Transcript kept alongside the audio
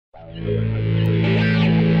Hi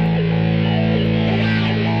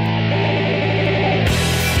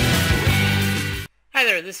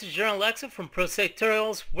there, this is Journal Alexa from Pro Site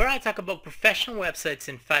Tutorials, where I talk about professional websites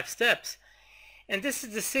in 5 steps. And this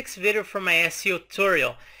is the 6th video from my SEO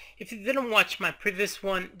tutorial. If you didn't watch my previous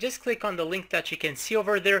one, just click on the link that you can see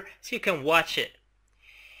over there so you can watch it.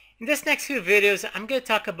 In this next few videos, I'm going to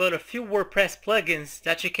talk about a few WordPress plugins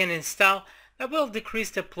that you can install that will decrease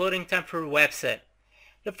the uploading time for your website.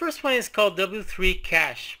 The first one is called W3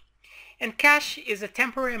 Cache. And cache is a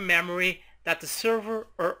temporary memory that the server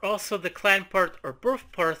or also the client part or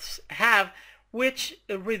both parts have, which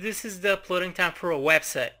reduces the uploading time for a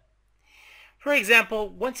website. For example,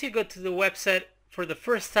 once you go to the website for the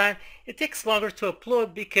first time, it takes longer to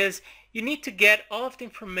upload because you need to get all of the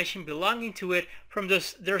information belonging to it from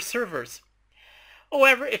their servers.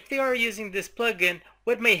 However, if they are using this plugin,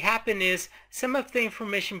 what may happen is some of the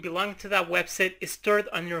information belonging to that website is stored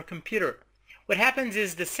on your computer. What happens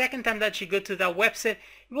is the second time that you go to that website,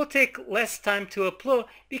 it will take less time to upload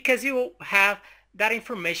because you will have that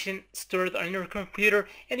information stored on your computer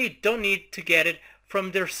and you don't need to get it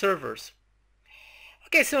from their servers.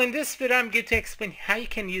 Okay, so in this video I'm going to explain how you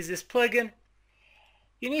can use this plugin.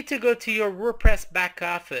 You need to go to your WordPress back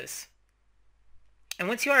office. And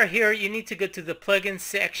once you are here, you need to go to the plugin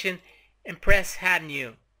section and press Add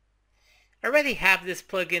New. I already have this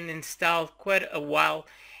plugin installed quite a while,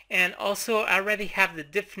 and also I already have the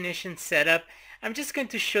definition set up. I'm just going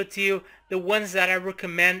to show to you the ones that I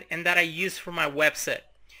recommend and that I use for my website.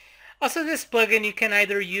 Also, this plugin, you can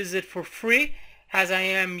either use it for free, as I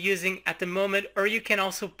am using at the moment, or you can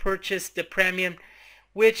also purchase the premium,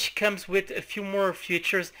 which comes with a few more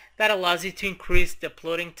features that allows you to increase the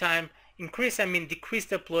uploading time, decrease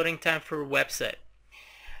the uploading time for your website.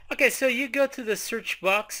 Okay, so you go to the search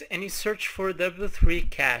box and you search for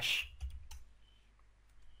W3 Cache.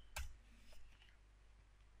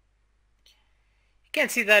 You can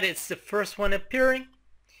see that it's the first one appearing.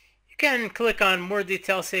 You can click on more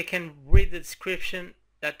details so you can read the description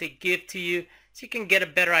that they give to you so you can get a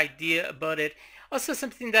better idea about it. Also,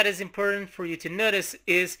 something that is important for you to notice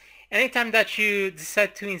is anytime that you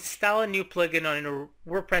decide to install a new plugin on your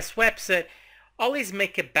WordPress website, always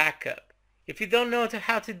make a backup. If you don't know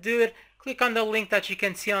how to do it, click on the link that you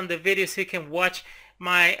can see on the video so you can watch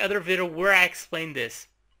my other video where I explain this.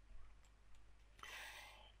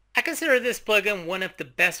 I consider this plugin one of the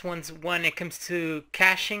best ones when it comes to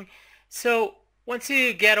caching. So once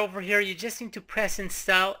you get over here, you just need to press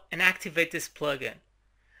install and activate this plugin.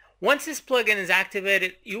 Once this plugin is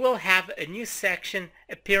activated, you will have a new section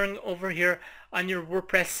appearing over here on your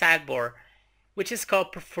WordPress sidebar, which is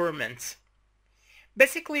called Performance.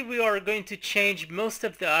 Basically, we are going to change most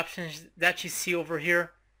of the options that you see over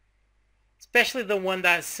here, especially the one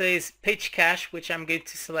that says Page Cache, which I'm going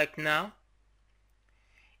to select now.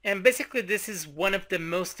 And basically this is one of the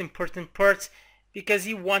most important parts because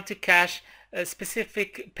you want to cache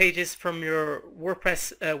specific pages from your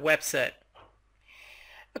WordPress website.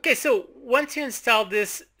 Okay, so once you install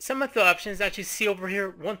this, some of the options that you see over here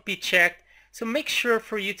won't be checked, so make sure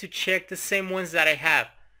for you to check the same ones that I have.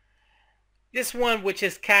 This one, which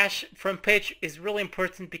is cache front page, is really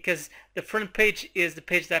important because the front page is the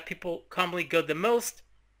page that people commonly go the most.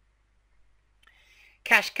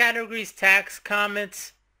 Cache categories, tags,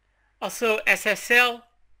 comments, also SSL.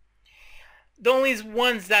 The only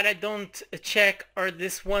ones that I don't check are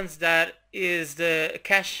these ones that is the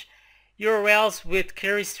cache URLs with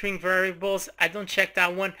carry string variables. I don't check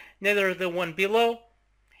that one, neither the one below.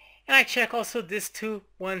 And I check also these two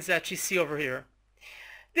ones that you see over here.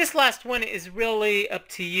 This last one is really up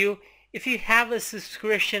to you. If you have a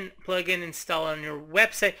subscription plugin installed on your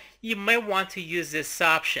website, you may want to use this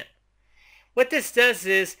option. What this does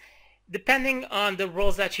is, depending on the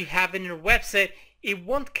roles that you have in your website, it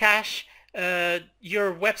won't cache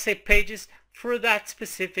your website pages for that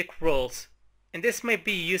specific roles. And this might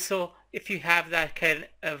be useful if you have that kind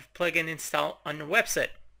of plugin installed on your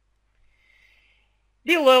website.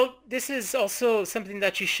 Below, this is also something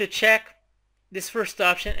that you should check, this first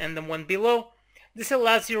option and the one below. This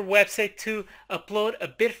allows your website to upload a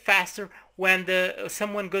bit faster when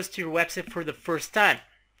someone goes to your website for the first time.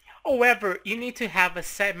 However, you need to have a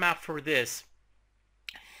sitemap for this.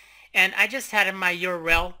 And I just added my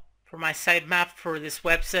URL for my sitemap for this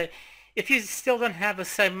website. If you still don't have a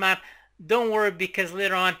sitemap, don't worry, because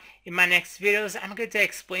later on in my next videos, I'm going to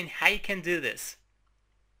explain how you can do this.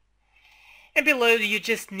 And below, you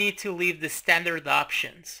just need to leave the standard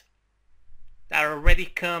options that already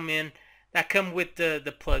come with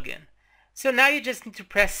the plugin. So now you just need to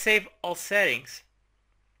press Save All Settings.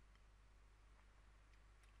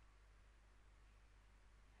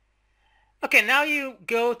 Okay, now you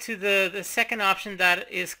go to the second option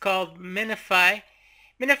that is called minify.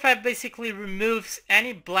 Minify basically removes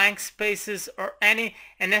any blank spaces or any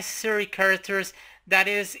unnecessary characters that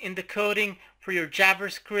is in the coding for your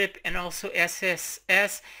JavaScript and also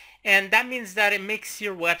CSS, and that means that it makes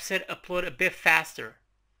your website upload a bit faster.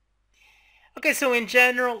 Okay, so in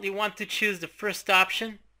general you want to choose the first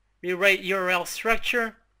option, rewrite URL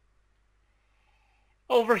structure.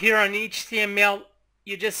 Over here on HTML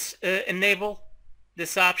you just enable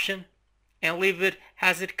this option and leave it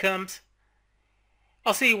as it comes.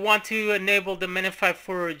 Also, you want to enable the minify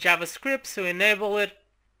for JavaScript, so enable it.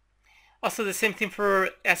 Also the same thing for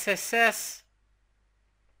CSS,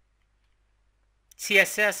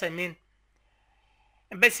 I mean.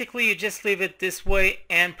 And basically you just leave it this way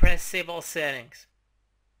and press Save All Settings.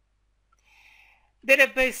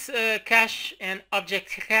 Database cache and object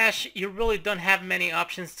cache, you really don't have many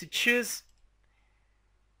options to choose.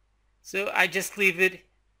 So I just leave it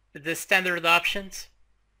the standard options.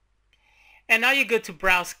 And now you go to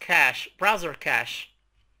browser cache.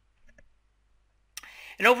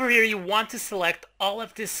 And over here you want to select all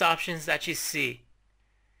of these options that you see.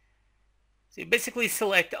 So you basically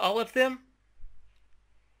select all of them.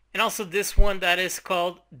 And also this one that is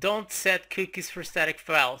called Don't Set Cookies for Static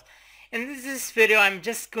Files. In this video I'm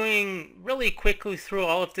just going really quickly through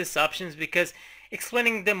all of these options because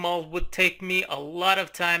explaining them all would take me a lot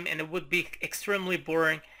of time and it would be extremely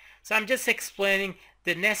boring. So I'm just explaining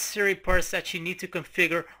the necessary parts that you need to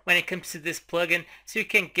configure when it comes to this plugin so you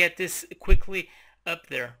can get this quickly up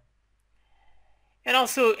there. And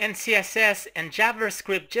also in CSS and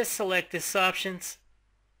JavaScript, just select these options.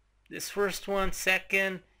 This first one,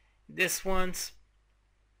 second, this one's.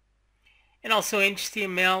 And also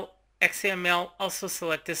HTML, XML, also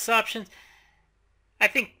select these options. I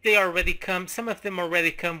think they already come, some of them already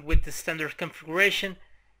come with the standard configuration,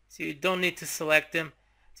 so you don't need to select them.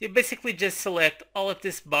 So you basically just select all of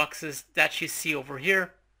these boxes that you see over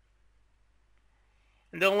here.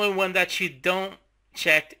 And the only one that you don't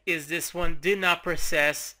check is this one, do not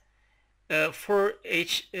process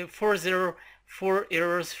 404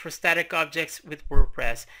 errors for static objects with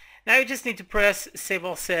WordPress. Now you just need to press Save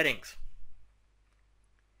All Settings.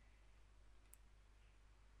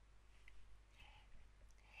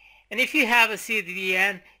 And if you have a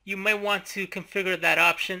CDN, you might want to configure that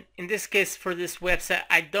option. In this case, for this website,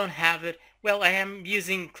 I don't have it. Well, I am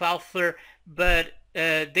using Cloudflare, but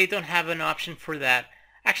they don't have an option for that.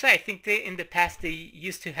 Actually, I think in the past they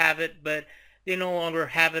used to have it, but they no longer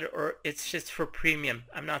have it, or it's just for premium.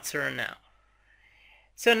 I'm not certain now.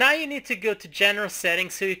 So now you need to go to General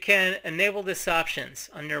Settings so you can enable these options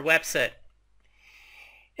on your website.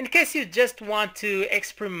 In case you just want to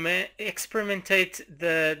experimentate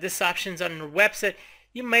these options on your website,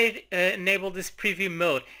 you may enable this preview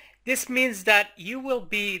mode. This means that you will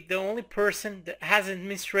be the only person that has an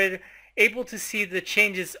administrator able to see the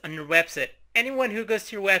changes on your website. Anyone who goes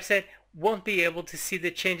to your website won't be able to see the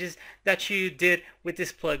changes that you did with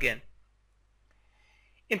this plugin.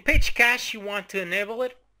 In page cache, you want to enable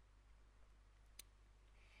it.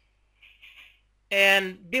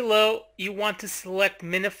 And below, you want to select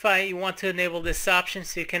minify. You want to enable this option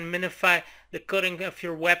so you can minify the coding of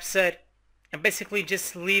your website. And basically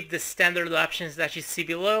just leave the standard options that you see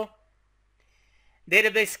below.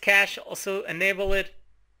 Database cache, also enable it.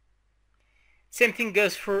 Same thing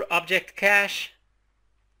goes for object cache.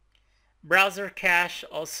 Browser cache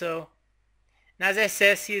also. And as I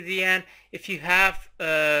said, CDN, if you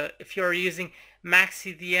are using Mac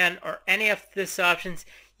CDN or any of these options,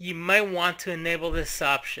 you might want to enable this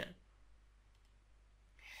option.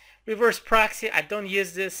 Reverse proxy, I don't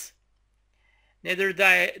use this. Neither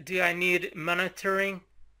do I need monitoring,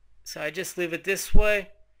 so I just leave it this way.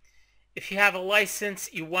 If you have a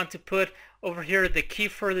license, you want to put over here the key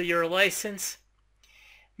for your license.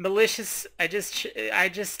 Malicious, I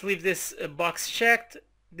just leave this box checked,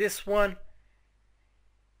 this one.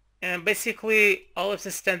 And basically all of the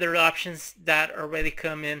standard options that already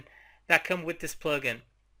come with this plugin.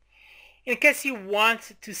 In case you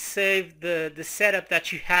want to save the setup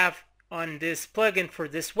that you have on this plugin for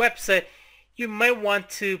this website, you might want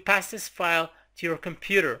to pass this file to your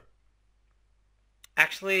computer.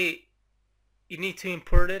 Actually, you need to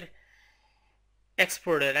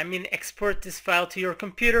export it. I mean, export this file to your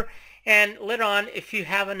computer, and later on, if you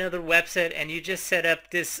have another website and you just set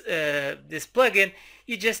up this plugin,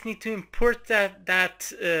 you just need to import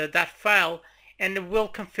that file, and it will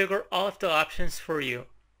configure all of the options for you.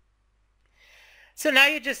 So now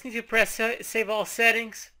you just need to press Save All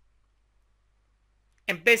Settings,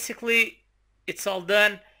 and basically it's all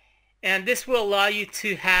done. and this will allow you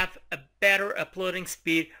to have a better uploading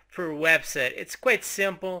speed for your website. It's quite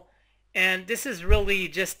simple, and this is really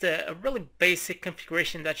just a really basic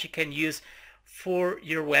configuration that you can use for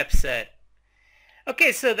your website.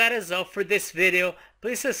 Okay, so that is all for this video.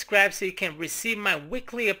 Please subscribe so you can receive my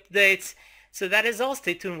weekly updates. So that is all.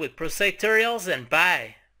 Stay tuned with Pro Site Tutorials, and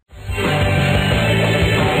bye.